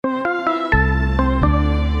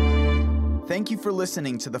Thank you for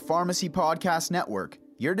listening to the Pharmacy Podcast Network.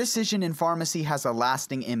 Your decision in pharmacy has a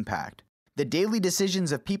lasting impact. The daily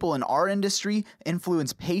decisions of people in our industry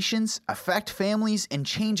influence patients, affect families, and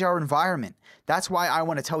change our environment. That's why I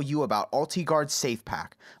want to tell you about Ultiguard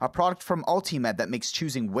SafePak, a product from Ultimed that makes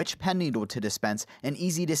choosing which pen needle to dispense an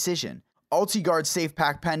easy decision. Ultiguard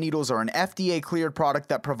SafePak pen needles are an FDA-cleared product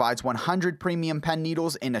that provides 100 premium pen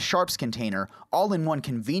needles in a Sharps container, all in one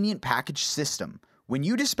convenient package system. When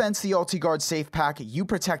you dispense the Ultiguard SafePak, you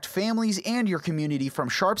protect families and your community from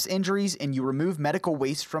Sharps injuries and you remove medical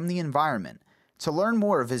waste from the environment. To learn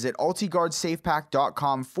more, visit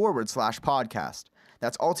ultiguardsafepak.com/podcast.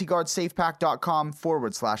 That's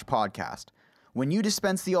ultiguardsafepak.com/podcast. When you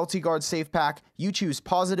dispense the Ultiguard SafePak, you choose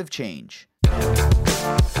positive change.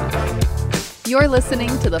 You're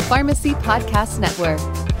listening to the Pharmacy Podcast Network.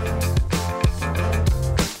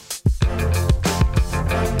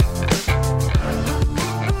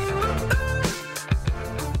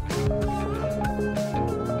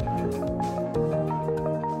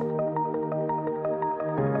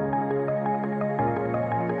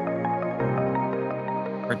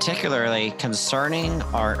 Particularly concerning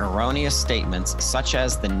are erroneous statements such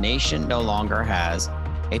as the nation no longer has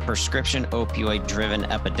a prescription opioid-driven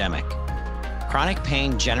epidemic. Chronic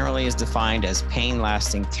pain generally is defined as pain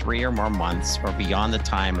lasting 3 or more months or beyond the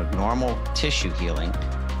time of normal tissue healing,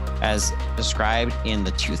 as described in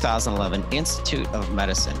the 2011 Institute of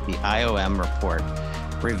Medicine, the IOM report,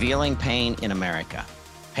 revealing pain in America.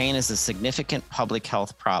 Pain is a significant public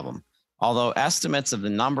health problem. Although estimates of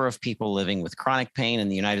the number of people living with chronic pain in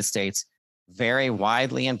the United States vary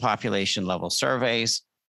widely in population-level surveys,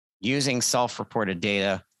 using self-reported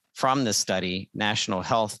data from this study, National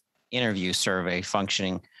Health Interview Survey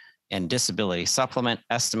Functioning and Disability Supplement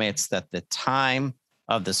estimates that the time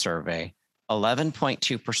of the survey,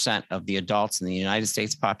 11.2% of the adults in the United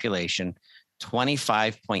States population,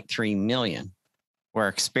 25.3 million, were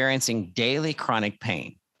experiencing daily chronic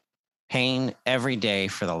pain every day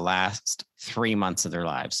for the last 3 months of their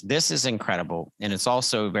lives. This is incredible, and it's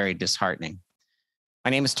also very disheartening.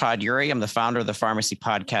 My name is Todd Eury. I'm the founder of the Pharmacy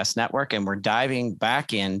Podcast Network, and we're diving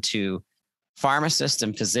back into pharmacists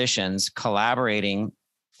and physicians collaborating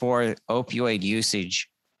for opioid usage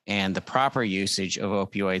and the proper usage of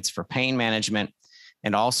opioids for pain management,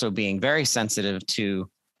 and also being very sensitive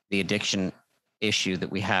to the addiction issue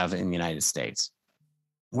that we have in the United States.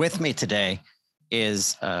 With me today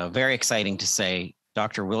is very exciting to say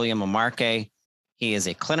Dr. William Omarque. He is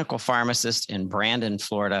a clinical pharmacist in Brandon,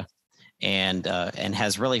 Florida, and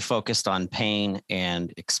has really focused on pain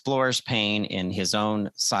and explores pain in his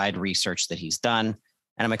own side research that he's done.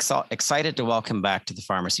 And I'm excited to welcome back to the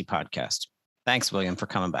Pharmacy Podcast. Thanks, William, for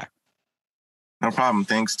coming back. No problem.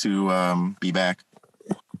 Thanks to be back.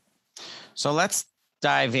 So let's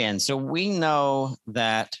dive in. So we know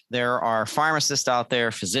that there are pharmacists out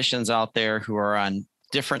there, physicians out there who are on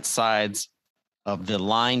different sides of the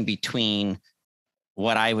line between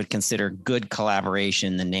what I would consider good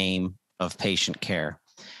collaboration in the name of patient care.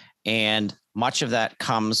 And much of that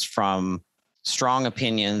comes from strong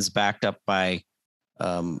opinions backed up by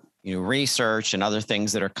research and other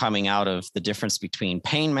things that are coming out of the difference between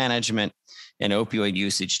pain management and opioid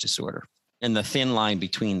usage disorder and the thin line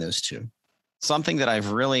between those two. Something that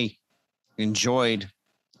I've really enjoyed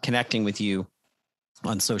connecting with you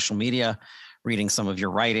on social media, reading some of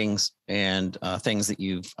your writings and things that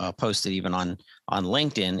you've posted even on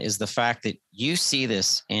LinkedIn, is the fact that you see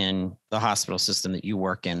this in the hospital system that you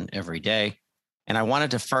work in every day. And I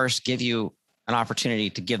wanted to first give you an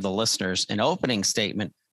opportunity to give the listeners an opening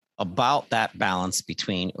statement about that balance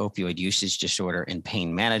between opioid usage disorder and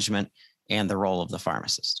pain management and the role of the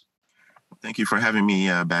pharmacist. Thank you for having me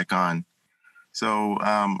back on. So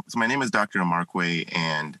my name is Dr. Omarque,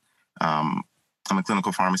 and I'm a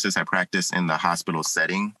clinical pharmacist. I practice in the hospital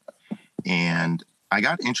setting, and I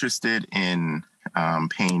got interested in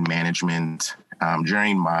pain management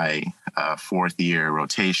during my 4th year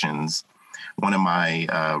rotations. One of my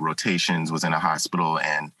rotations was in a hospital,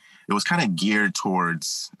 and it was kind of geared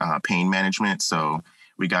towards pain management. So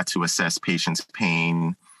we got to assess patients'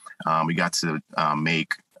 pain. We got to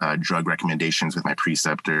make drug recommendations with my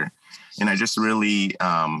preceptor. And I just really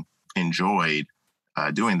enjoyed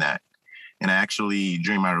doing that. And I actually,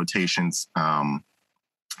 during my rotations,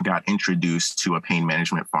 got introduced to a pain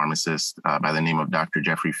management pharmacist by the name of Dr.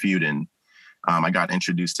 Jeffrey Fuden. I got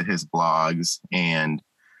introduced to his blogs, and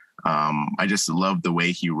I just loved the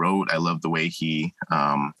way he wrote. I loved the way he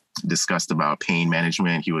discussed about pain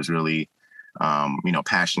management. He was really,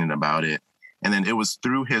 passionate about it. And then it was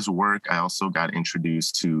through his work, I also got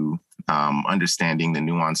introduced to understanding the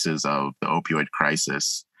nuances of the opioid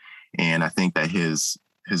crisis. And I think that his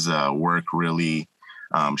work really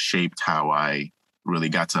shaped how I really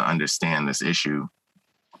got to understand this issue.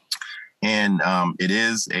 And it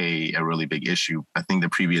is a really big issue. I think the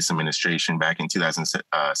previous administration back in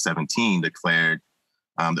 2017 declared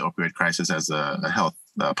the opioid crisis as a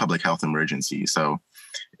public health emergency. So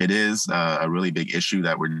it is a really big issue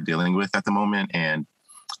that we're dealing with at the moment. And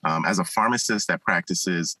as a pharmacist that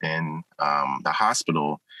practices in the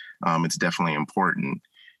hospital, it's definitely important.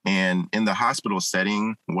 And in the hospital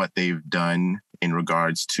setting, what they've done in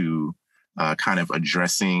regards to kind of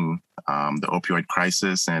addressing the opioid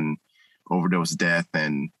crisis and overdose death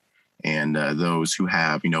and those who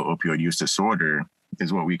have, opioid use disorder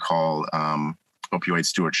is what we call opioid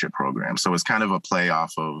stewardship program. So it's kind of a play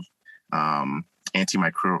off of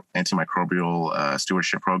antimicrobial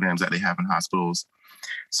stewardship programs that they have in hospitals.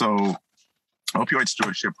 So opioid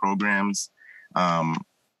stewardship programs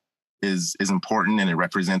is important, and it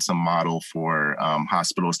represents a model for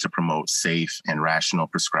hospitals to promote safe and rational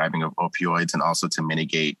prescribing of opioids and also to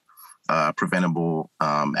mitigate preventable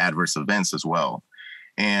adverse events as well.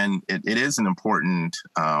 And it is an important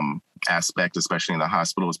aspect, especially in the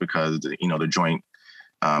hospitals, because, the Joint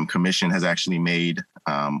Commission has actually made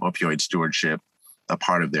opioid stewardship a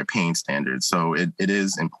part of their pain standards. So it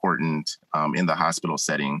is important in the hospital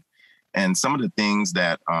setting. And some of the things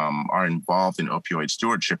that are involved in opioid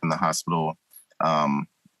stewardship in the hospital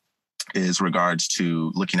is regards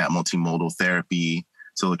to looking at multimodal therapy,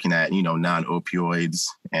 so looking at, non-opioids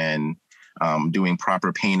and doing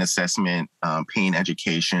proper pain assessment, pain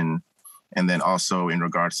education, and then also in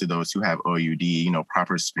regards to those who have OUD,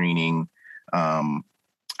 proper screening,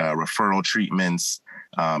 referral treatments,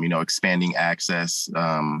 expanding access,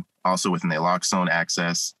 also within the naloxone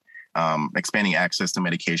access, expanding access to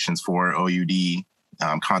medications for OUD,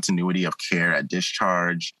 continuity of care at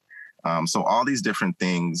discharge. So all these different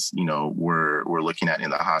things, we're looking at in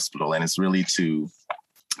the hospital, and it's really to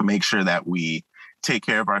make sure that we take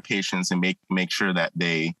care of our patients and make sure that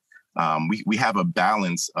they we have a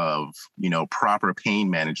balance of proper pain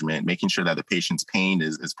management, making sure that the patient's pain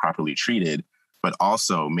is properly treated, but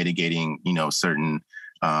also mitigating certain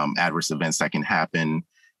adverse events that can happen.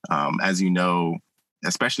 As you know,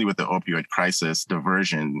 especially with the opioid crisis,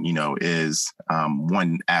 diversion is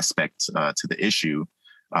one aspect to the issue,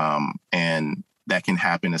 and that can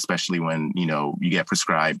happen especially when you get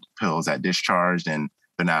prescribed pills at discharge and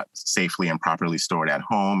they're not safely and properly stored at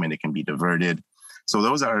home, and it can be diverted. So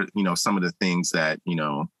those are, some of the things that,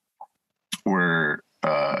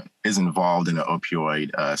 is involved in the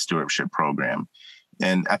opioid stewardship program.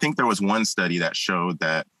 And I think there was one study that showed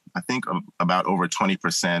that I think about over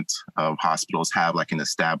 20% of hospitals have like an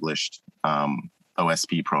established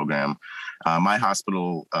OSP program. My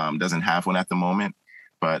hospital doesn't have one at the moment,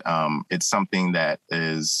 but it's something that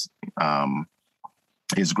is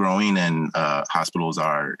growing, and hospitals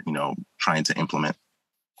are, trying to implement.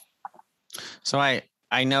 So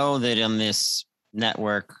I know that in this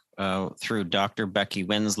network, through Dr. Becky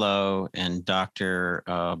Winslow and Dr.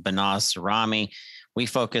 Behnaz Sarami, we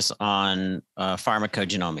focus on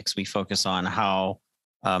pharmacogenomics. We focus on how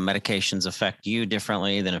medications affect you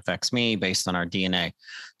differently than affects me based on our DNA.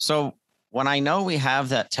 So when I know we have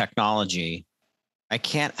that technology, I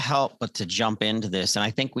can't help but to jump into this. And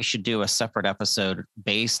I think we should do a separate episode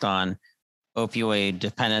based on opioid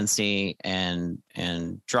dependency and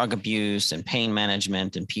drug abuse and pain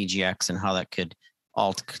management and PGX and how that could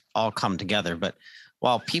all come together. But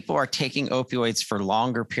while people are taking opioids for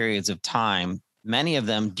longer periods of time, many of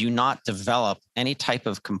them do not develop any type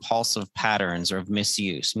of compulsive patterns or of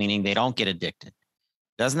misuse, meaning they don't get addicted.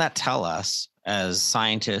 Doesn't that tell us as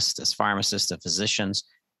scientists, as pharmacists, as physicians,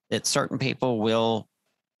 that certain people will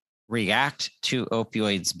react to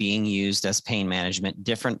opioids being used as pain management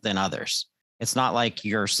different than others? It's not like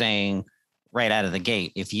you're saying right out of the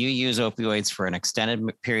gate, if you use opioids for an extended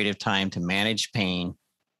period of time to manage pain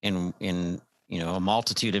in a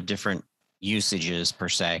multitude of different usages per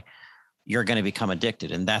se, you're going to become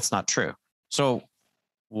addicted. And that's not true. So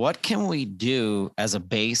what can we do as a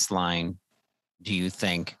baseline, do you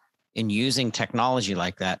think, in using technology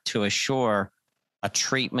like that to assure a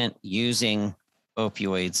treatment using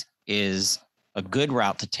opioids is a good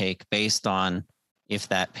route to take based on if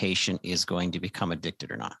that patient is going to become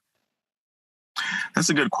addicted or not? That's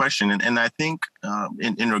a good question. And I think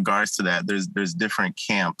in regards to that, there's different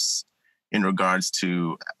camps in regards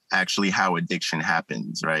to actually how addiction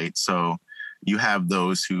happens, right? So you have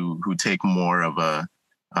those who take more of a,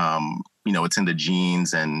 it's in the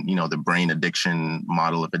genes and, the brain addiction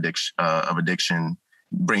model of addiction,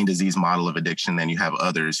 brain disease model of addiction. Then you have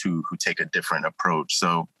others who take a different approach.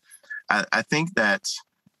 So I think that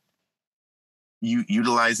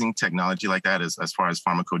utilizing technology like that as far as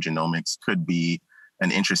pharmacogenomics could be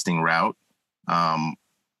an interesting route.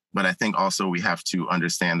 But I think also we have to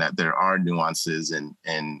understand that there are nuances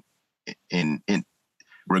in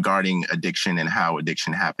regarding addiction and how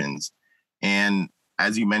addiction happens. And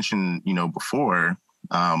as you mentioned, before,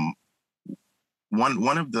 one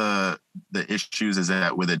of the issues is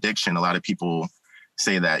that with addiction, a lot of people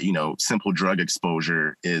say that, simple drug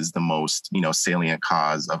exposure is the most, salient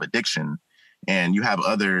cause of addiction. And you have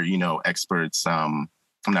other, experts. I'm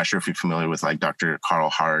not sure if you're familiar with like Dr. Carl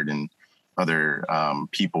Hart and other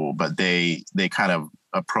people, but they kind of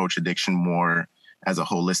approach addiction more as a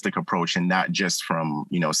holistic approach and not just from,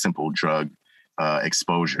 simple drug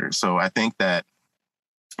exposure. So I think that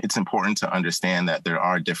it's important to understand that there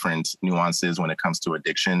are different nuances when it comes to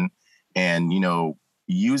addiction, and,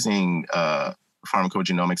 using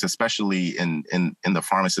pharmacogenomics, especially in the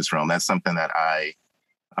pharmacist realm. That's something that I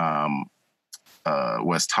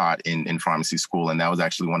was taught in pharmacy school. And that was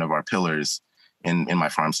actually one of our pillars in my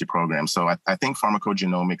pharmacy program. So I think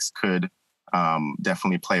pharmacogenomics could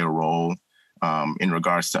definitely play a role in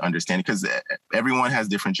regards to understanding, because everyone has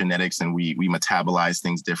different genetics and we metabolize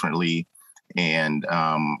things differently. And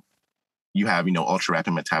you have, ultra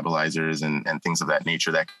rapid metabolizers and things of that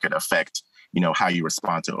nature that could affect, how you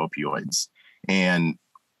respond to opioids. And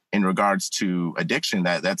in regards to addiction,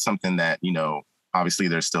 that's something that, obviously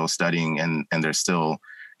they're still studying and they're still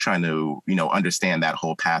trying to, understand that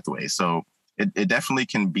whole pathway. So it definitely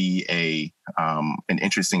can be an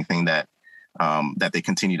interesting thing that they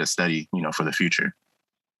continue to study, for the future.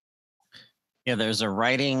 Yeah, there's a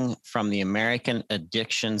writing from the American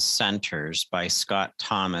Addiction Centers by Scott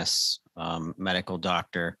Thomas, medical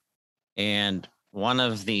doctor. And one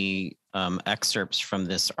of the excerpts from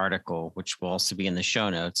this article, which will also be in the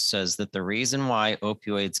show notes, says that the reason why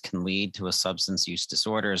opioids can lead to a substance use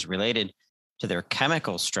disorder is related to their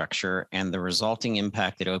chemical structure and the resulting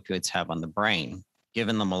impact that opioids have on the brain.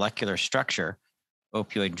 Given the molecular structure,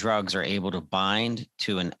 opioid drugs are able to bind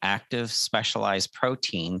to an active specialized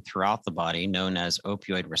protein throughout the body known as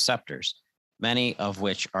opioid receptors, many of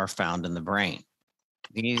which are found in the brain.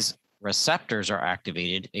 These receptors are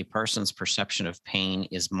activated, a person's perception of pain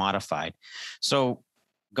is modified. So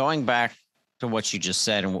going back to what you just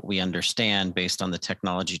said and what we understand based on the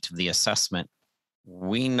technology to the assessment,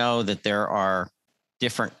 we know that there are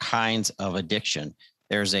different kinds of addiction.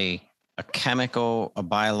 There's a chemical, a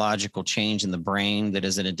biological change in the brain that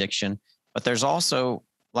is an addiction, but there's also,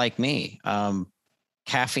 like me,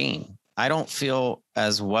 caffeine. I don't feel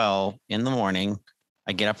as well in the morning.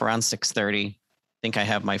 I get up around 6:30. I think I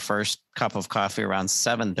have my first cup of coffee around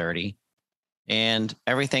 7:30, and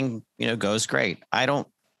everything, goes great.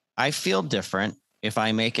 I feel different if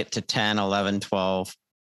I make it to 10, 11, 12.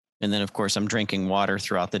 And then of course I'm drinking water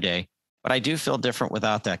throughout the day, but I do feel different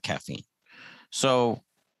without that caffeine. So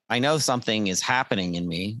I know something is happening in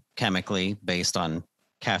me chemically based on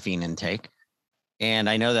caffeine intake. And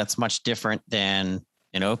I know that's much different than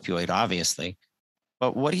an opioid, obviously.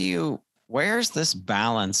 But where's this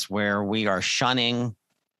balance where we are shunning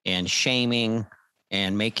and shaming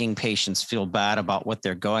and making patients feel bad about what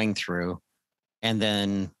they're going through, and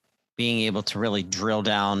then being able to really drill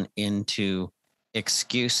down into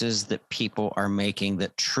excuses that people are making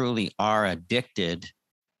that truly are addicted,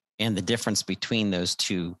 and the difference between those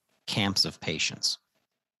two camps of patients?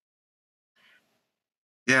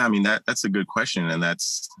 Yeah, I mean, that's a good question. And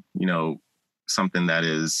that's, something that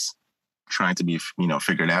is trying to be,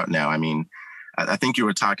 figured out now. I mean, I think you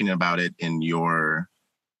were talking about it in your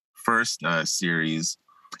first series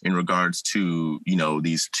in regards to,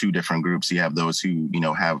 these two different groups. You have those who,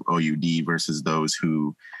 have OUD versus those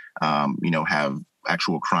who, have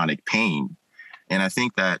actual chronic pain. And I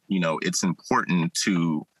think that, it's important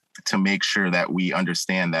to make sure that we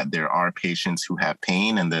understand that there are patients who have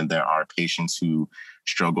pain, and then there are patients who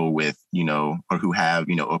struggle with, or who have,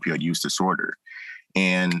 opioid use disorder.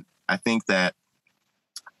 And I think that,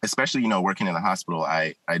 especially, working in the hospital,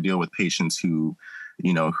 I deal with patients who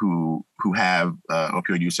have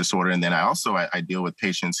opioid use disorder. And then I deal with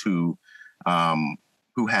patients who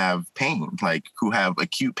have pain, like who have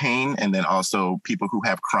acute pain, and then also people who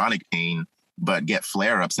have chronic pain, but get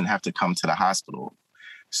flare-ups and have to come to the hospital.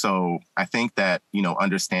 So I think that,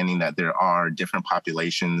 understanding that there are different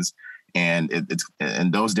populations, and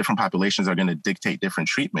and those different populations are going to dictate different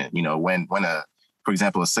treatment. When for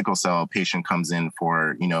example, a sickle cell patient comes in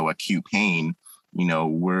for, acute pain,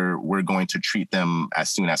 we're going to treat them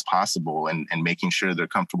as soon as possible, and making sure they're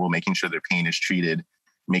comfortable, making sure their pain is treated,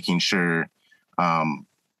 making sure,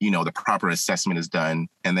 the proper assessment is done.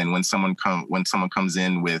 And then when someone comes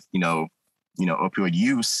in with, opioid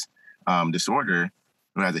use, disorder,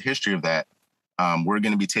 who has a history of that, we're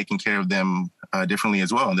going to be taking care of them differently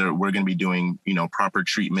as well. And we're going to be doing, proper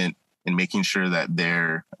treatment and making sure that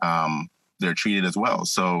they're treated as well.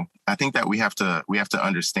 So I think that we have to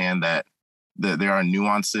understand that there are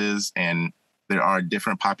nuances and there are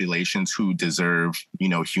different populations who deserve,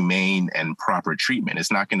 humane and proper treatment.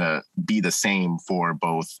 It's not going to be the same for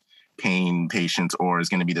both pain patients, or it's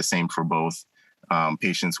going to be the same for both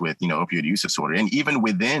patients with, opioid use disorder. And even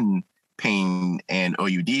within pain and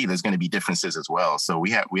OUD, there's going to be differences as well. So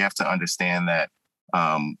we have to understand that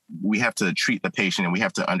we have to treat the patient, and we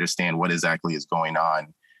have to understand what exactly is going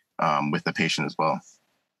on with the patient as well.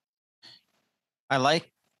 I like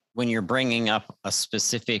when you're bringing up a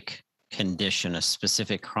specific condition, a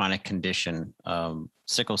specific chronic condition,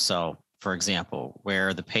 sickle cell, for example,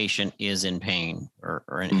 where the patient is in pain, or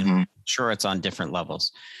sure, it's on different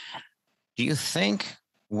levels. Do you think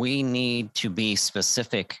we need to be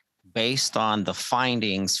specific based on the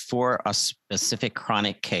findings for a specific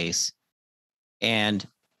chronic case and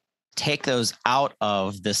take those out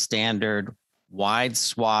of the standard wide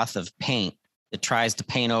swath of paint that tries to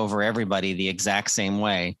paint over everybody the exact same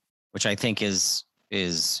way, which I think is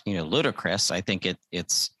ludicrous? I think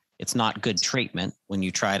it's not good treatment when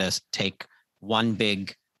you try to take one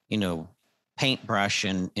big, paintbrush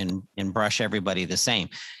and brush everybody the same.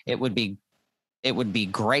 It would be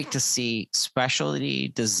great to see specialty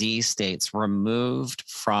disease states removed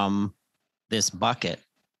from this bucket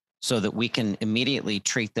so that we can immediately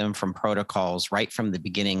treat them from protocols right from the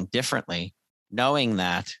beginning differently, knowing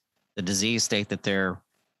that the disease state that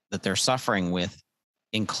they're suffering with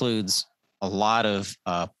includes a lot of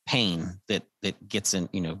pain that gets in,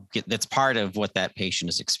 that's part of what that patient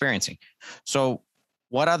is experiencing. So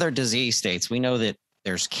what other disease states? We know that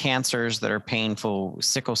there's cancers that are painful,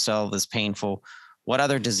 sickle cell is painful. What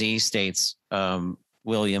other disease states,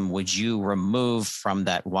 William, would you remove from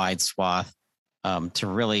that wide swath to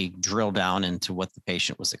really drill down into what the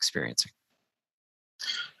patient was experiencing?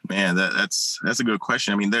 Man, that's a good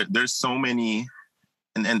question. I mean, there's so many,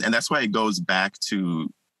 and that's why it goes back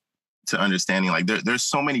to understanding, like there's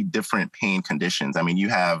so many different pain conditions. I mean, you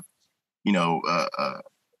have,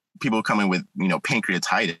 people coming with,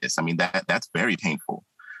 pancreatitis. I mean, that's very painful.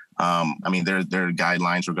 I mean, there are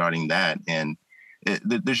guidelines regarding that, and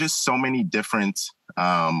there's just so many different,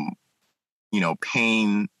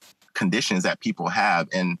 pain conditions that people have.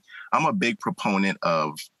 And I'm a big proponent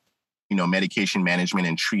of, medication management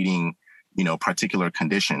and treating, particular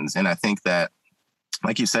conditions. And I think that,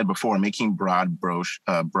 like you said before, making broad brush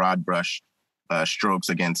strokes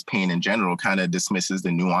against pain in general kind of dismisses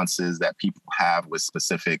the nuances that people have with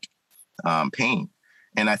specific pain.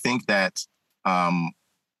 And I think that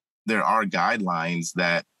there are guidelines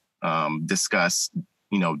that discuss,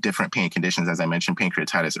 different pain conditions, as I mentioned,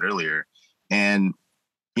 pancreatitis earlier. And,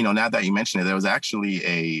 now that you mention it, there was actually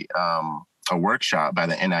a workshop by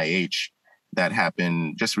the NIH that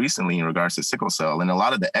happened just recently in regards to sickle cell. And a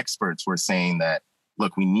lot of the experts were saying that,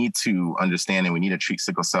 look, we need to understand and we need to treat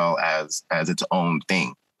sickle cell as its own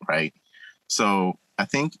thing, right? So I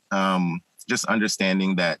think just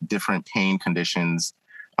understanding that different pain conditions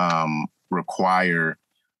require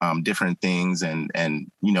different things, and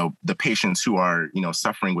the patients who are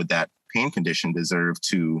suffering with that pain condition deserve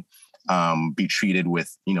to be treated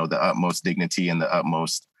with the utmost dignity and the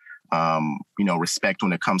utmost respect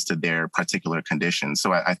when it comes to their particular condition.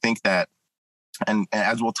 So I think that, and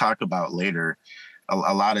as we'll talk about later,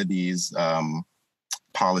 a lot of these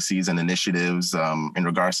policies and initiatives in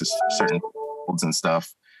regards to certain fields and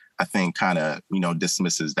stuff, I think kind of,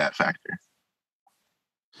 dismisses that factor.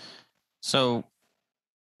 So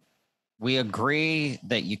we agree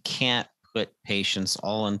that you can't put patients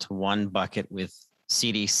all into one bucket with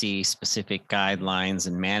CDC specific guidelines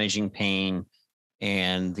and managing pain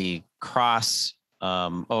and the cross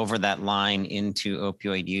over that line into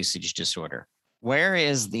opioid usage disorder. Where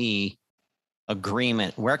is the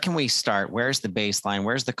agreement? Where can we start? Where's the baseline?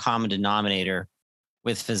 Where's the common denominator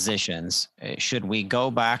with physicians? Should we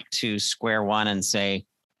go back to square one and say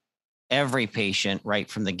every patient right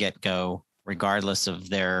from the get-go, regardless of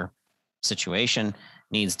their situation,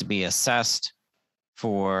 needs to be assessed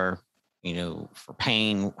for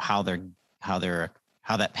pain, how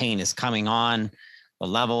that pain is coming on, the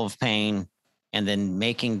level of pain, and then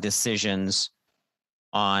making decisions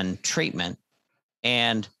on treatment?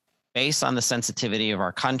 And based on the sensitivity of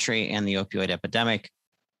our country and the opioid epidemic,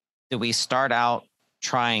 do we start out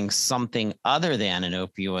trying something other than an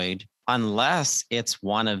opioid unless it's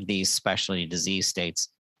one of these specialty disease states,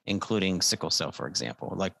 including sickle cell, for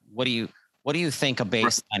example? Like, what do you think a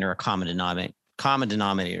baseline or a common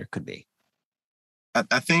denominator could be?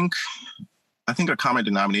 I think a common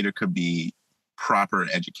denominator could be proper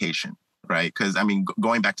education, right? Because I mean,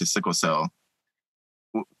 going back to sickle cell,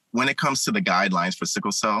 when it comes to the guidelines for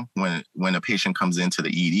sickle cell, when a patient comes into the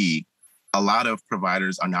ED, a lot of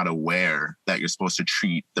providers are not aware that you're supposed to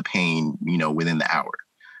treat the pain, within the hour.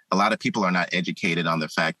 A lot of people are not educated on the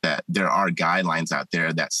fact that there are guidelines out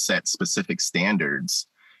there that set specific standards,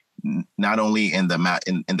 not only in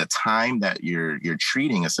the time that you're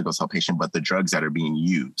treating a sickle cell patient, but the drugs that are being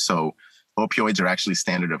used. So opioids are actually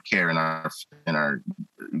standard of care in our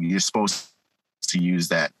you're supposed to use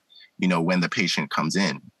that, when the patient comes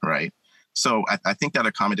in, right? So I think that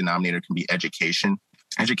a common denominator can be education.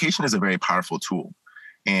 Education is a very powerful tool.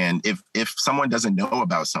 And if someone doesn't know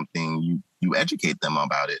about something, you educate them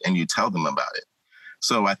about it and you tell them about it.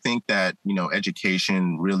 So I think that,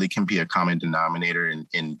 education really can be a common denominator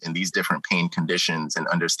in these different pain conditions, and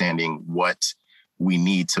understanding what we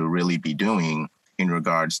need to really be doing in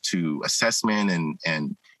regards to assessment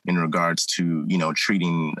and in regards to,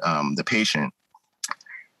 treating the patient.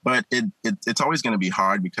 But it's always going to be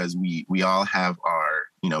hard because we all have our,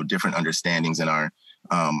 different understandings and our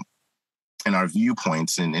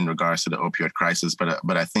viewpoints in regards to the opioid crisis.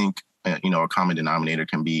 But I think, a common denominator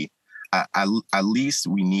can be at least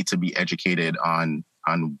we need to be educated on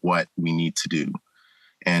what we need to do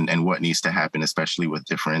and what needs to happen, especially with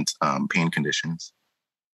different pain conditions.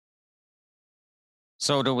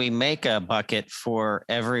 So do we make a bucket for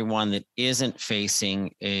everyone that isn't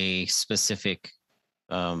facing a specific,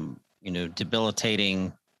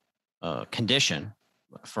 debilitating condition,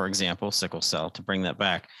 for example, sickle cell, to bring that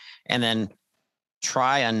back, and then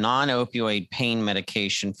try a non-opioid pain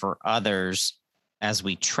medication for others as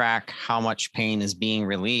we track how much pain is being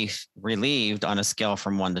relieved on a scale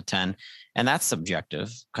from 1 to 10. And that's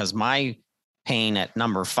subjective, because my pain at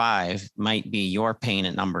number 5 might be your pain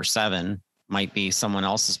at number 7, might be someone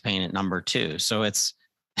else's pain at number 2. So it's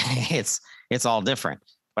all different.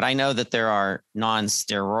 But I know that there are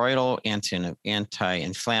non-steroidal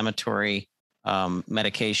anti-inflammatory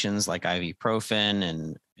medications like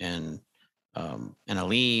ibuprofen and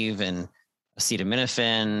Aleve and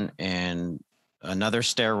acetaminophen and another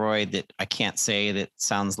steroid that I can't say that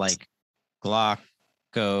sounds like glucocorticoid.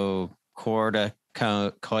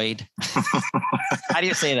 How do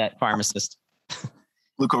you say that, pharmacist?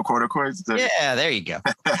 Glucocorticoids? Yeah, there you go.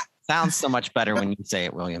 Sounds so much better when you say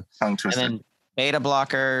it, William. Tongue twister. And then beta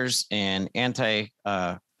blockers and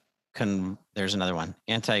there's another one,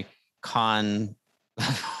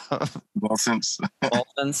 Wilson's.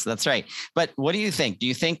 That's right. But what do you think? Do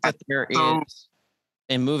you think that there is,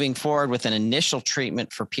 in moving forward with an initial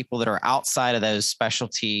treatment for people that are outside of those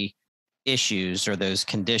specialty issues or those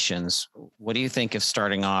conditions, what do you think of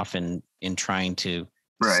starting off in trying to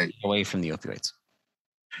stay away from the opioids?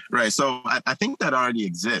 Right. So I think that already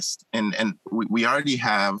exists. And we already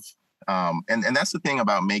have, and that's the thing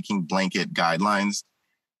about making blanket guidelines.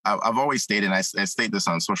 I've always stated, and I state this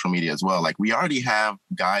on social media as well, like we already have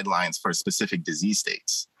guidelines for specific disease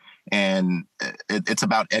states. And it's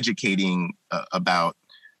about educating about,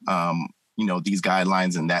 these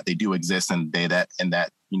guidelines, and that they do exist, and they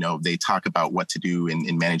talk about what to do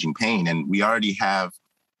in managing pain. And we already have,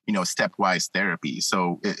 stepwise therapy.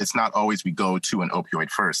 So it's not always we go to an opioid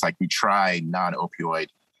first. Like we try non-opioid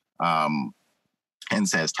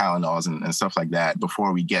NSAIDs, Tylenols, and stuff like that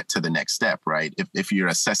before we get to the next step, right? If you're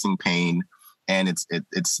assessing pain and it's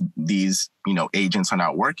these, agents are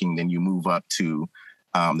not working, then you move up to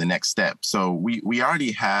the next step. So we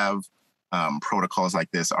already have protocols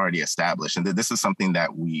like this already established. And this is something that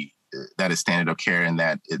is standard of care, and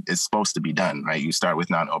that it's supposed to be done, right? You start with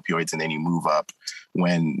non-opioids and then you move up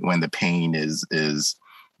when the pain is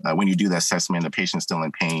when you do the assessment, the patient's still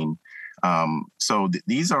in pain. So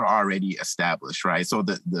these are already established, right? So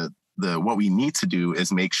the what we need to do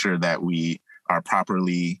is make sure that we are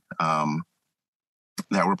properly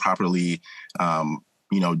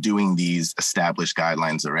doing these established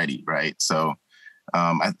guidelines already, right? So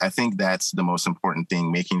I think that's the most important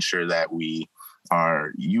thing, making sure that we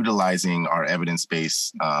are utilizing our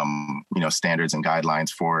evidence-based, standards and guidelines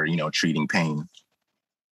for, treating pain.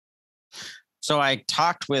 So I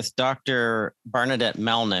talked with Dr. Bernadette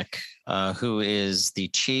Melnick, who is the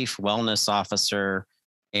Chief Wellness Officer,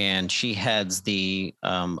 and she heads the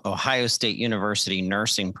Ohio State University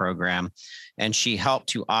nursing program. And she helped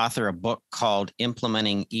to author a book called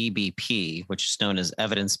Implementing EBP, which is known as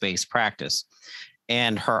evidence-based practice.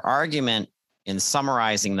 And her argument in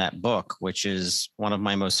summarizing that book, which is one of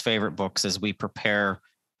my most favorite books as we prepare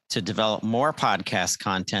to develop more podcast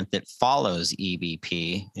content that follows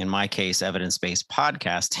EBP, in my case, evidence-based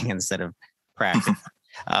podcasting instead of practice.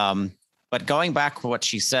 But going back to what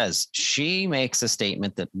she says, she makes a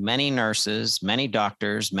statement that many nurses, many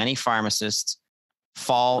doctors, many pharmacists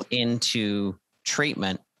fall into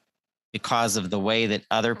treatment because of the way that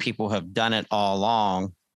other people have done it all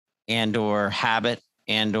along, and or habit,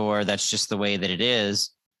 and or that's just the way that it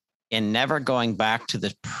is, and never going back to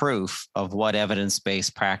the proof of what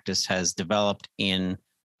evidence-based practice has developed in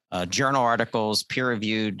journal articles,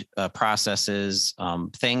 peer-reviewed processes,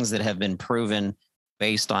 things that have been proven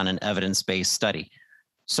based on an evidence-based study.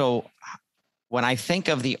 So when I think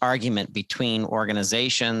of the argument between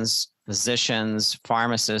organizations, physicians,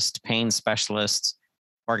 pharmacists, pain specialists,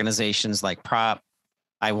 organizations like PROP,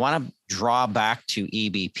 I want to draw back to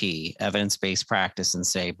EBP, evidence-based practice, and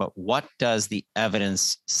say, but what does the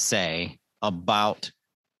evidence say about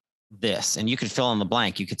this? And you could fill in the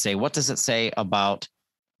blank. You could say, what does it say about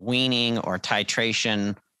weaning or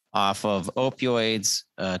titration off of opioids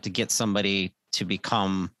to get somebody to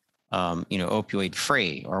become, opioid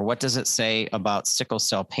free? Or what does it say about sickle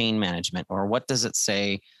cell pain management? Or what does it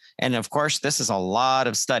say? And of course, this is a lot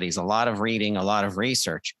of studies, a lot of reading, a lot of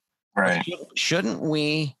research. Right. Shouldn't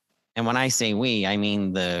we, and when I say we, I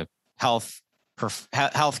mean the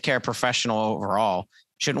healthcare professional overall,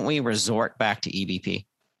 shouldn't we resort back to EBP?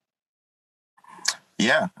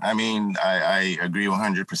 Yeah, I mean, I agree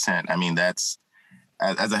 100%. I mean, that's,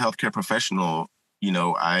 as a healthcare professional,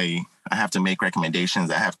 I have to make recommendations.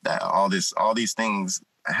 I have that all these things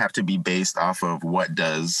have to be based off of what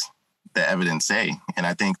does the evidence say. And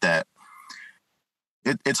I think that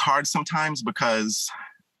it's hard sometimes because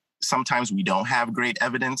sometimes we don't have great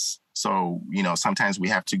evidence. So, sometimes we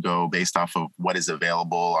have to go based off of what is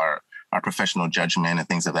available, our professional judgment and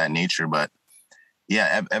things of that nature. But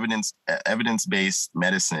yeah, evidence-based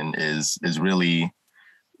medicine is really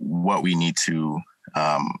what we need to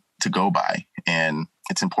go by. And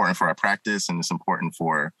it's important for our practice, and it's important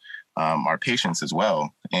for our patients as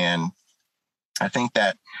well. And I think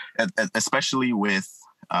that especially with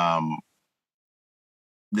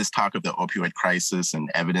this talk of the opioid crisis and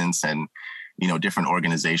evidence, and different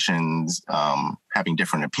organizations having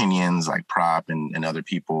different opinions like PROP and other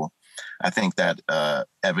people, I think that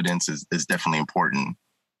evidence is definitely important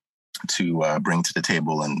to bring to the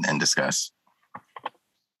table and discuss.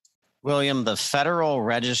 William, the Federal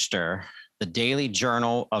Register, the Daily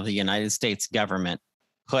Journal of the United States government,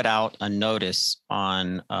 put out a notice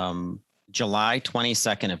on July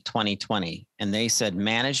 22nd of 2020, and they said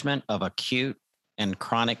management of acute and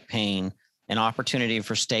chronic pain, an opportunity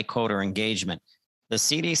for stakeholder engagement. The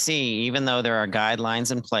CDC, even though there are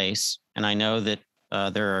guidelines in place, and I know that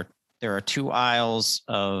there are two aisles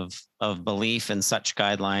of belief in such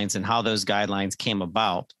guidelines and how those guidelines came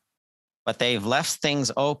about, but they've left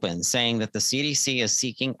things open, saying that the CDC is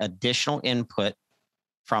seeking additional input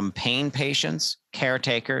from pain patients,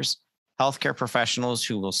 caretakers, healthcare professionals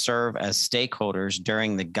who will serve as stakeholders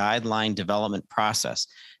during the guideline development process.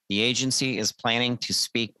 The agency is planning to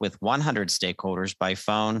speak with 100 stakeholders by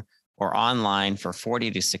phone or online for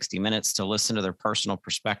 40 to 60 minutes to listen to their personal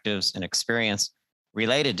perspectives and experience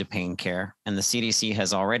related to pain care. And the CDC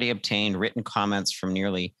has already obtained written comments from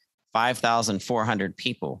nearly 5,400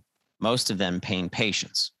 people, most of them pain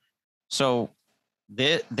patients. So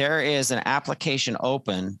there is an application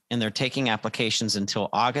open, and they're taking applications until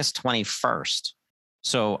August 21st.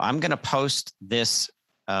 So I'm going to post this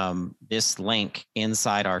link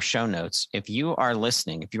inside our show notes. If you are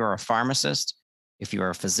listening, if you are a pharmacist, if you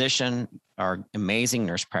are a physician, our amazing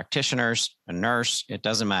nurse practitioners, a nurse, it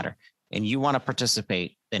doesn't matter, and you want to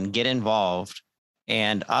participate, then get involved.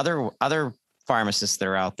 And other pharmacists that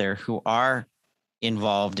are out there who are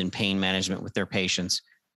involved in pain management with their patients,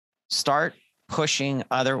 start pushing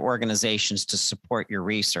other organizations to support your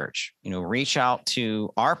research. Reach out to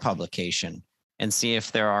our publication and see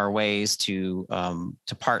if there are ways to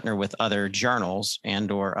partner with other journals and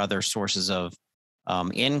or other sources of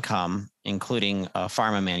income, including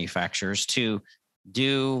pharma manufacturers, to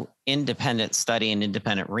do independent study and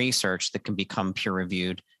independent research that can become peer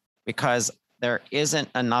reviewed, because there isn't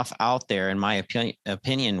enough out there, in my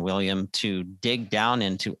opinion, William, to dig down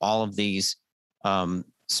into all of these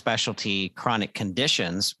specialty chronic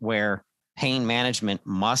conditions where pain management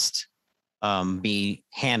must be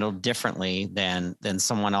handled differently than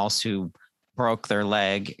someone else who broke their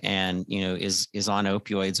leg and is on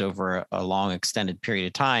opioids over a long extended period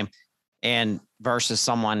of time, and versus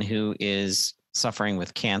someone who is suffering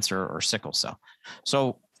with cancer or sickle cell.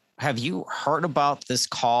 So have you heard about this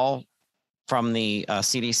call from the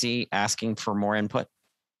CDC asking for more input?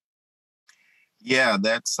 Yeah,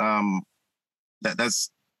 that's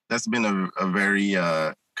been a very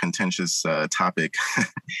contentious topic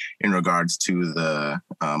in regards to the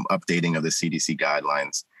updating of the CDC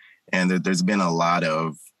guidelines. And there's been a lot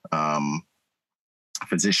of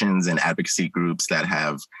physicians and advocacy groups that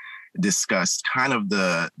have discussed kind of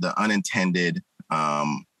the unintended,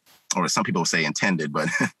 or some people say intended, but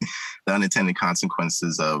the unintended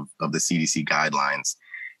consequences of the CDC guidelines.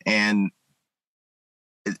 And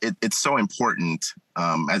it's so important,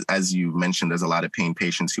 as you mentioned. There's a lot of pain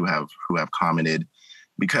patients who have commented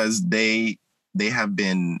because they have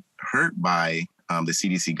been hurt by the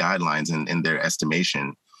CDC guidelines in their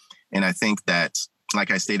estimation. And I think that,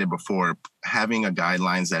 like I stated before, having a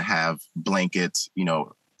guidelines that have blanket,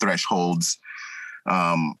 thresholds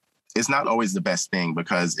is not always the best thing,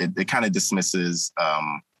 because it kind of dismisses,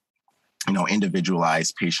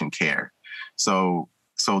 individualized patient care. So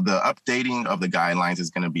the updating of the guidelines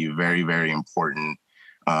is going to be very, very important.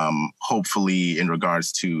 Hopefully, in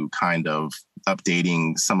regards to kind of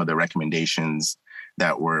updating some of the recommendations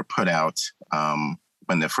that were put out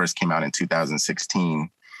when they first came out in 2016.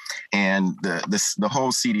 And the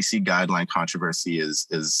whole CDC guideline controversy is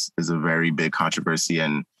a very big controversy.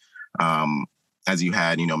 And as you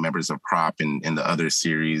had, members of PROP in the other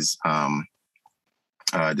series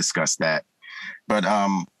discuss that. But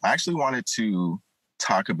I actually wanted to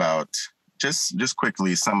talk about just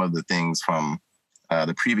quickly some of the things from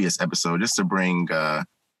the previous episode, just to bring a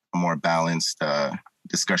more balanced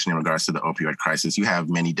discussion in regards to the opioid crisis. You have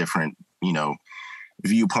many different,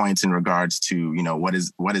 viewpoints in regards to,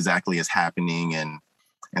 what exactly is happening and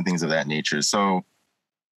things of that nature. So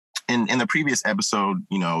in the previous episode,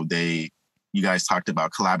 you guys talked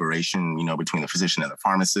about collaboration, between the physician and the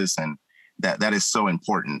pharmacist, and that is so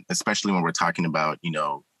important, especially when we're talking about,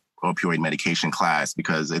 opioid medication class,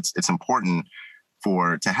 because it's important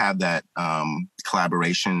to have that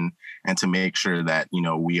collaboration and to make sure that,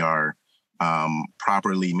 we are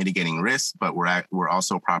properly mitigating risk, but we're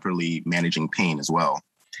also properly managing pain as well.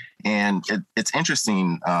 And it's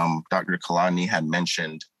interesting, Dr. Kolodny had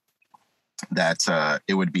mentioned that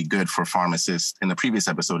it would be good for pharmacists, in the previous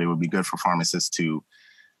episode, it would be good for pharmacists to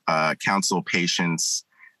counsel patients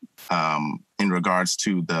in regards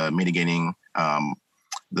to the mitigating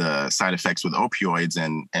the side effects with opioids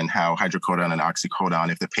and how hydrocodone and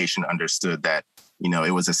oxycodone, if the patient understood that,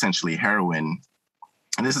 it was essentially heroin.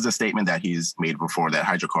 And this is a statement that he's made before, that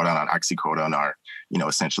hydrocodone and oxycodone are,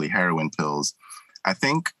 essentially heroin pills. I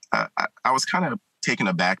think I was kind of taken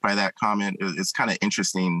aback by that comment. It's kind of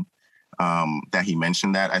interesting that he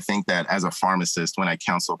mentioned that. I think that as a pharmacist, when I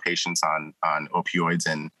counsel patients on opioids,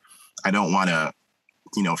 and I don't want to,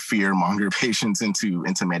 fear monger patients into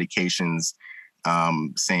medications,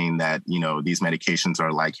 saying that, these medications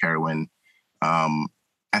are like heroin.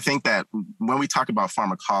 I think that when we talk about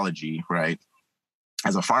pharmacology, right,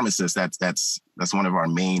 as a pharmacist, that's one of our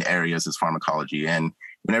main areas is pharmacology. And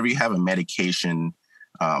whenever you have a medication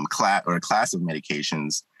class or a class of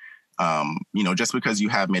medications, just because you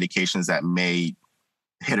have medications that may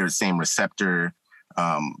hit the same receptor,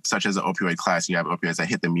 such as an opioid class, you have opioids that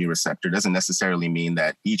hit the mu receptor, doesn't necessarily mean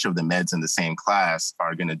that each of the meds in the same class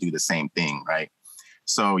are going to do the same thing, right?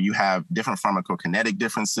 So you have different pharmacokinetic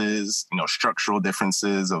differences, structural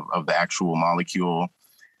differences of the actual molecule.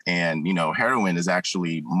 And, heroin is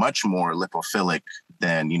actually much more lipophilic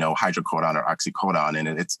than, hydrocodone or oxycodone. And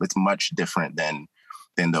it's much different than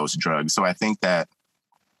those drugs. So I think that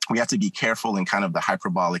we have to be careful in kind of the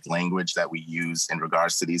hyperbolic language that we use in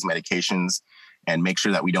regards to these medications, and make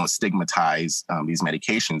sure that we don't stigmatize these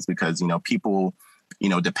medications, because, people,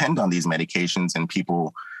 depend on these medications, and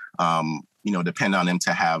people, depend on them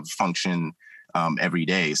to have function every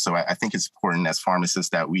day. So I think it's important as pharmacists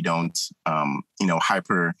that we don't,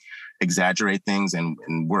 hyper exaggerate things, and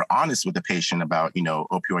we're honest with the patient about,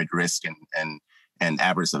 opioid risk and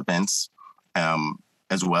adverse events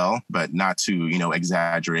as well, but not to,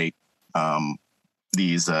 exaggerate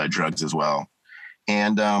these drugs as well.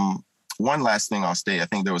 And one last thing I'll state, I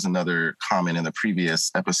think there was another comment in the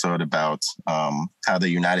previous episode about how the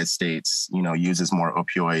United States, uses more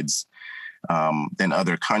opioids than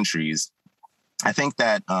other countries. I think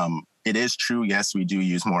that it is true. Yes, we do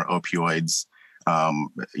use more opioids,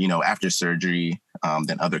 after surgery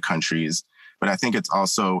than other countries. But I think it's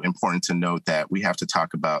also important to note that we have to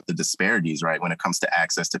talk about the disparities, right, when it comes to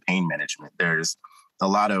access to pain management. There's a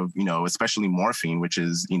lot of, especially morphine, which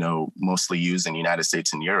is, mostly used in the United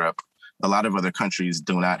States and Europe. A lot of other countries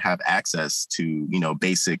do not have access to,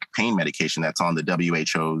 basic pain medication that's on the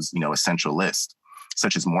WHO's, essential list,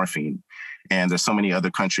 such as morphine. And there's so many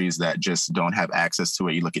other countries that just don't have access to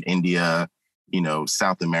it. You look at India,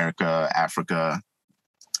 South America, Africa,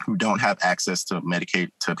 who don't have access to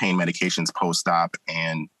pain medications post-op,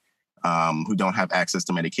 and who don't have access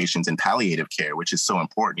to medications in palliative care, which is so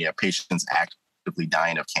important. You have patients actively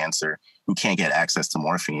dying of cancer who can't get access to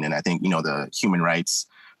morphine. And I think, the Human Rights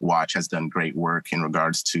Watch has done great work in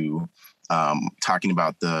regards to talking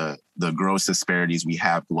about the gross disparities we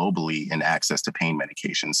have globally in access to pain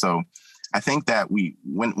medication. So I think that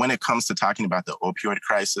when it comes to talking about the opioid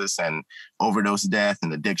crisis and overdose death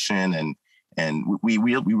and addiction, and we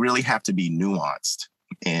really have to be nuanced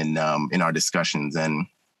in our discussions. And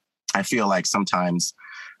I feel like sometimes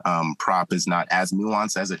PROP is not as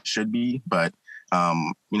nuanced as it should be, but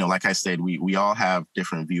like I said, we all have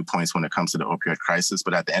different viewpoints when it comes to the opioid crisis.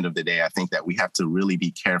 But at the end of the day, I think that we have to really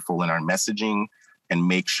be careful in our messaging and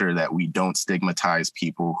make sure that we don't stigmatize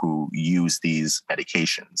people who use these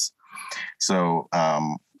medications. So,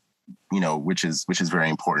 which is very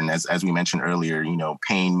important. As we mentioned earlier,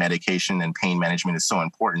 pain medication and pain management is so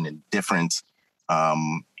important in different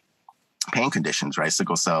pain conditions, right?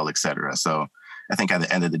 Sickle cell, et cetera. So I think at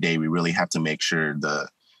the end of the day, we really have to make sure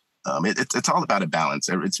it's all about a balance.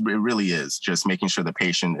 It really is just making sure the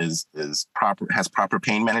patient has proper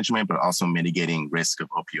pain management, but also mitigating risk of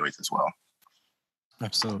opioids as well.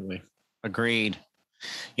 Absolutely. Agreed.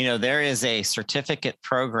 There is a certificate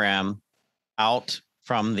program out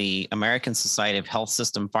from the American Society of Health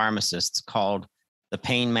System Pharmacists called the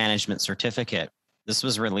Pain Management Certificate. This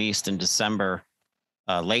was released in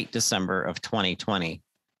late December of 2020.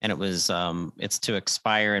 And it's to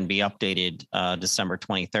expire and be updated December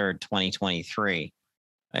 23rd, 2023.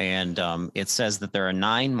 And it says that there are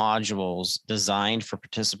 9 modules designed for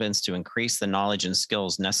participants to increase the knowledge and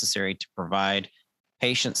skills necessary to provide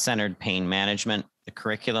patient-centered pain management. The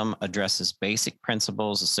curriculum addresses basic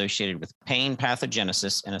principles associated with pain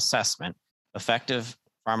pathogenesis and assessment, effective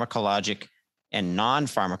pharmacologic and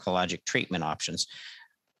non-pharmacologic treatment options.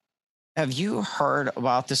 Have you heard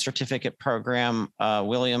about the certificate program,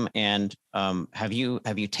 William? And have you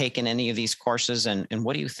taken any of these courses? And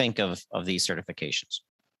what do you think of these certifications?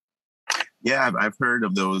 Yeah, I've heard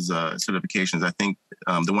of those certifications. I think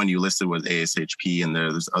the one you listed was ASHP, and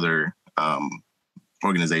there's other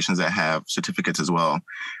organizations that have certificates as well.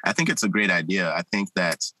 I think it's a great idea. I think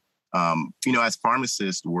that, as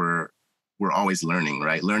pharmacists, we're always learning,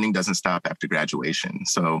 right? Learning doesn't stop after graduation.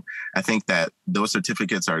 So I think that those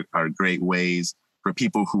certificates are great ways for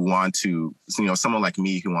people who want to, someone like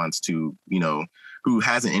me who wants to, who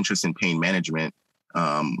has an interest in pain management,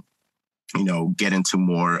 get into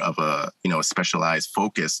more of a, specialized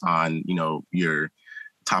focus on, your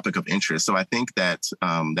topic of interest. So I think that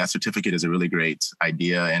that certificate is a really great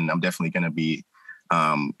idea, and I'm definitely going to be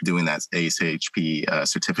doing that ASHP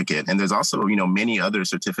certificate. And there's also, many other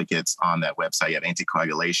certificates on that website. You have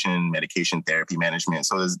anticoagulation, medication therapy management.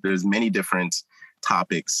 So there's many different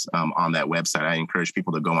topics on that website. I encourage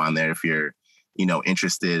people to go on there if you're,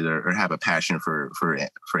 interested or have a passion for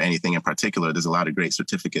anything in particular. There's a lot of great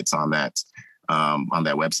certificates on that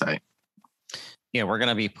website. Yeah, we're going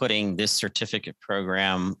to be putting this certificate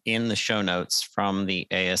program in the show notes from the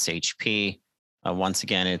ASHP. Once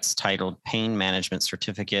again, it's titled Pain Management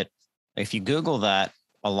Certificate. If you Google that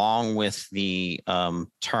along with the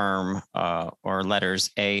term or letters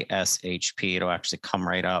ASHP, it'll actually come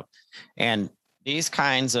right up. And these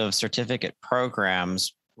kinds of certificate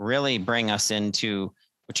programs really bring us into,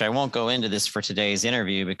 which I won't go into this for today's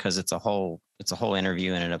interview because it's a whole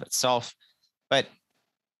interview in and of itself, but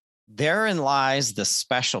therein lies the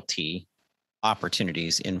specialty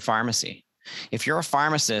opportunities in pharmacy. If you're a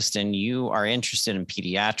pharmacist and you are interested in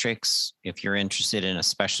pediatrics, if you're interested in a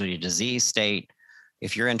specialty disease state,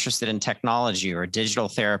 if you're interested in technology or digital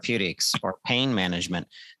therapeutics or pain management,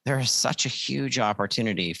 there is such a huge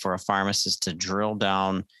opportunity for a pharmacist to drill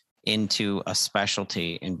down into a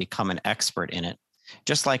specialty and become an expert in it.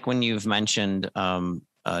 Just like when you've mentioned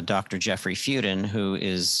Dr. Jeffrey Fuden, who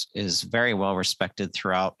is very well respected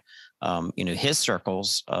throughout his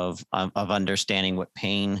circles of understanding what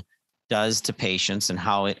pain does to patients and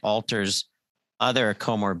how it alters other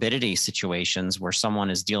comorbidity situations where someone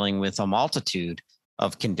is dealing with a multitude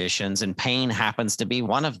of conditions, and pain happens to be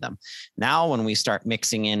one of them. Now, when we start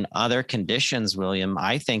mixing in other conditions, William,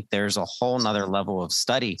 I think there's a whole nother level of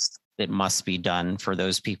study that must be done for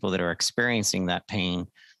those people that are experiencing that pain,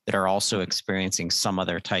 that are also experiencing some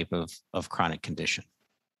other type of chronic condition.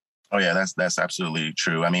 Oh yeah, that's absolutely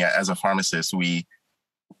true. I mean, as a pharmacist,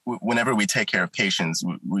 whenever we take care of patients,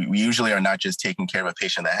 we usually are not just taking care of a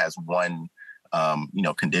patient that has one,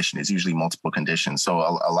 condition. It's usually multiple conditions. So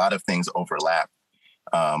a lot of things overlap.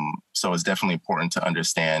 So it's definitely important to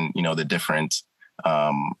understand, the different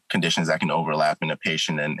conditions that can overlap in a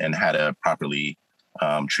patient and how to properly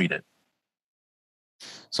treat it.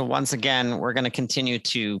 So once again, we're going to continue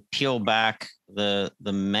to peel back the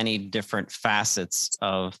many different facets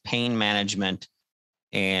of pain management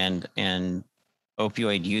and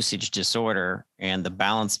opioid usage disorder and the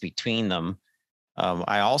balance between them.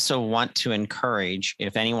 I also want to encourage,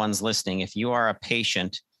 if anyone's listening, if you are a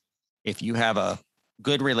patient, if you have a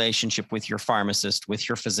good relationship with your pharmacist, with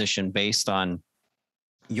your physician, based on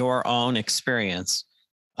your own experience,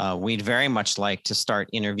 we'd very much like to start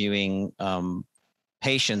interviewing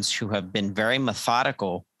patients who have been very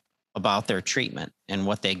methodical about their treatment and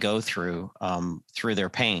what they go through their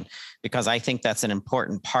pain, because I think that's an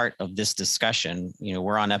important part of this discussion. You know,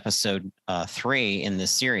 we're on episode 3 in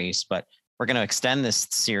this series, but we're going to extend this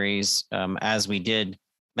series as we did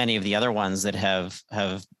many of the other ones that have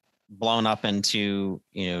blown up into,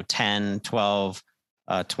 10, 12,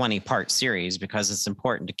 20 part series, because it's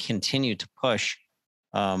important to continue to push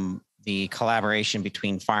the collaboration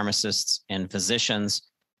between pharmacists and physicians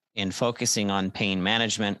in focusing on pain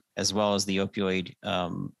management, as well as the opioid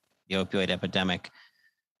epidemic.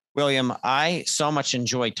 William, I so much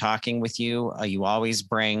enjoy talking with you. You always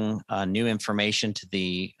bring new information to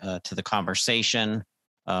the conversation,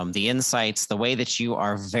 the insights, the way that you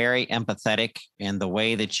are very empathetic, and the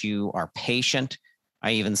way that you are patient.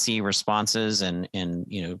 I even see responses and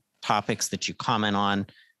topics that you comment on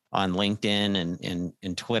LinkedIn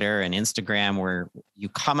and Twitter and Instagram, where you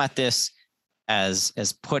come at this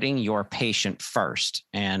as putting your patient first,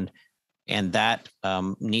 and that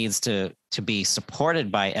needs to be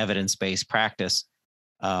supported by evidence-based practice.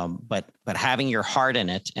 But having your heart in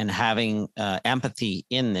it and having empathy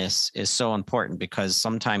in this is so important, because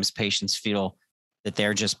sometimes patients feel that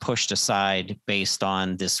they're just pushed aside based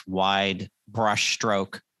on this wide brush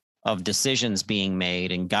stroke of decisions being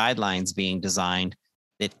made and guidelines being designed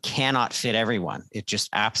that cannot fit everyone. It just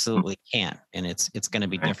absolutely can't, and it's going to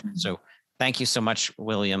be different. So thank you so much,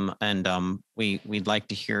 William, and we'd like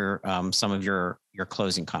to hear some of your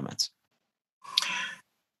closing comments.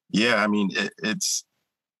 Yeah, I mean, it's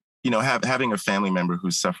having a family member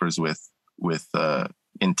who suffers with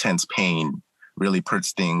intense pain really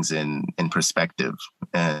puts things in perspective,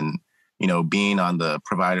 and being on the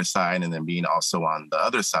provider side and then being also on the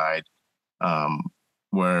other side,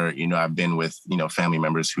 where I've been with family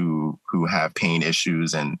members who have pain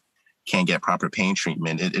issues and can't get proper pain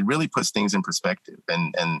treatment. It really puts things in perspective,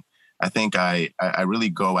 and I think I really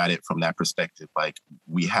go at it from that perspective. Like,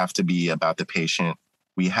 we have to be about the patient.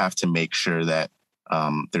 We have to make sure that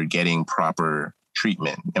they're getting proper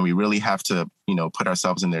treatment, and we really have to put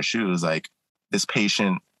ourselves in their shoes. Like, this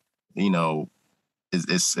patient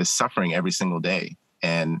is suffering every single day,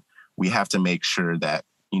 and we have to make sure that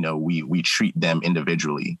we treat them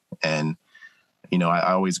individually. And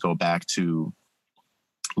I always go back to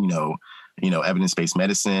evidence-based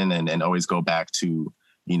medicine, and always go back to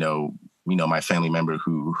my family member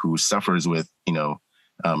who suffers with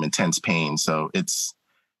intense pain. So it's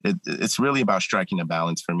really about striking a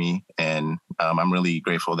balance for me, and I'm really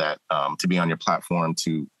grateful that to be on your platform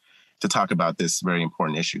to talk about this very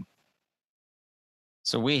important issue.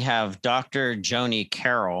 So we have Dr. Joni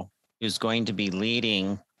Carroll, who's going to be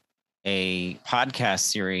leading a podcast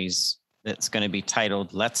series that's going to be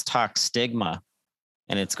titled Let's Talk Stigma.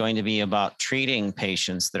 And it's going to be about treating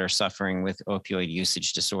patients that are suffering with opioid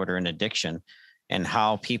usage disorder and addiction, and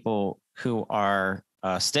how people who are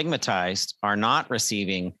stigmatized are not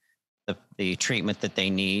receiving the treatment that they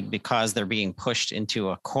need, because they're being pushed into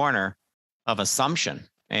a corner of assumption.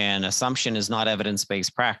 And assumption is not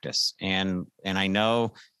evidence-based practice. And I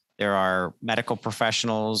know there are medical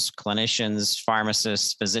professionals, clinicians,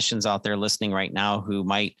 pharmacists, physicians out there listening right now who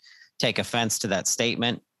might take offense to that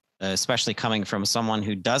statement, especially coming from someone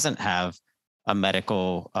who doesn't have a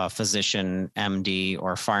medical physician, MD,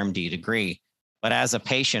 or PharmD degree. But as a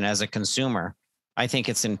patient, as a consumer, I think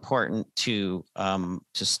it's important to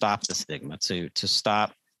stop the stigma, to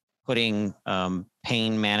stop putting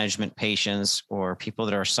pain management patients or people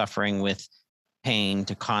that are suffering with pain,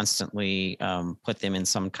 to constantly put them in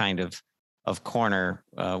some kind of corner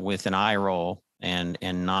with an eye roll, and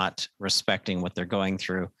not respecting what they're going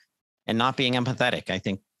through, and not being empathetic. I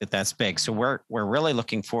think that's big. So we're really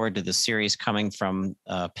looking forward to the series coming from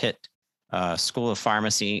Pitt School of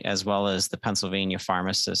Pharmacy, as well as the Pennsylvania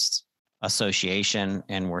Pharmacists Association,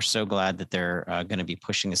 and we're so glad that they're going to be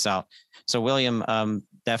pushing this out. So William,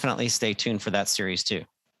 definitely stay tuned for that series too.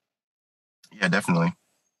 Yeah, definitely.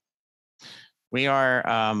 We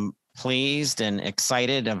are pleased and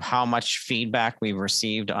excited of how much feedback we've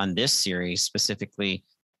received on this series, specifically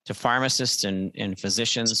to pharmacists and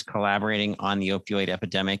physicians collaborating on the opioid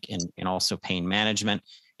epidemic and also pain management.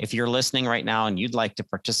 If you're listening right now and you'd like to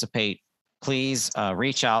participate, please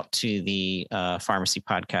reach out to the Pharmacy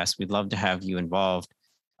Podcast. We'd love to have you involved.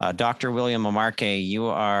 Dr. William Amarque, you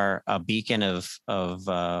are a beacon of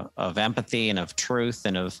empathy and of truth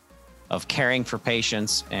and of caring for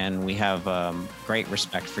patients, and we have great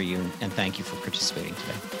respect for you, and thank you for participating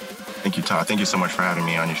today. Thank you, Todd. Thank you so much for having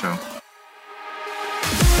me on your show.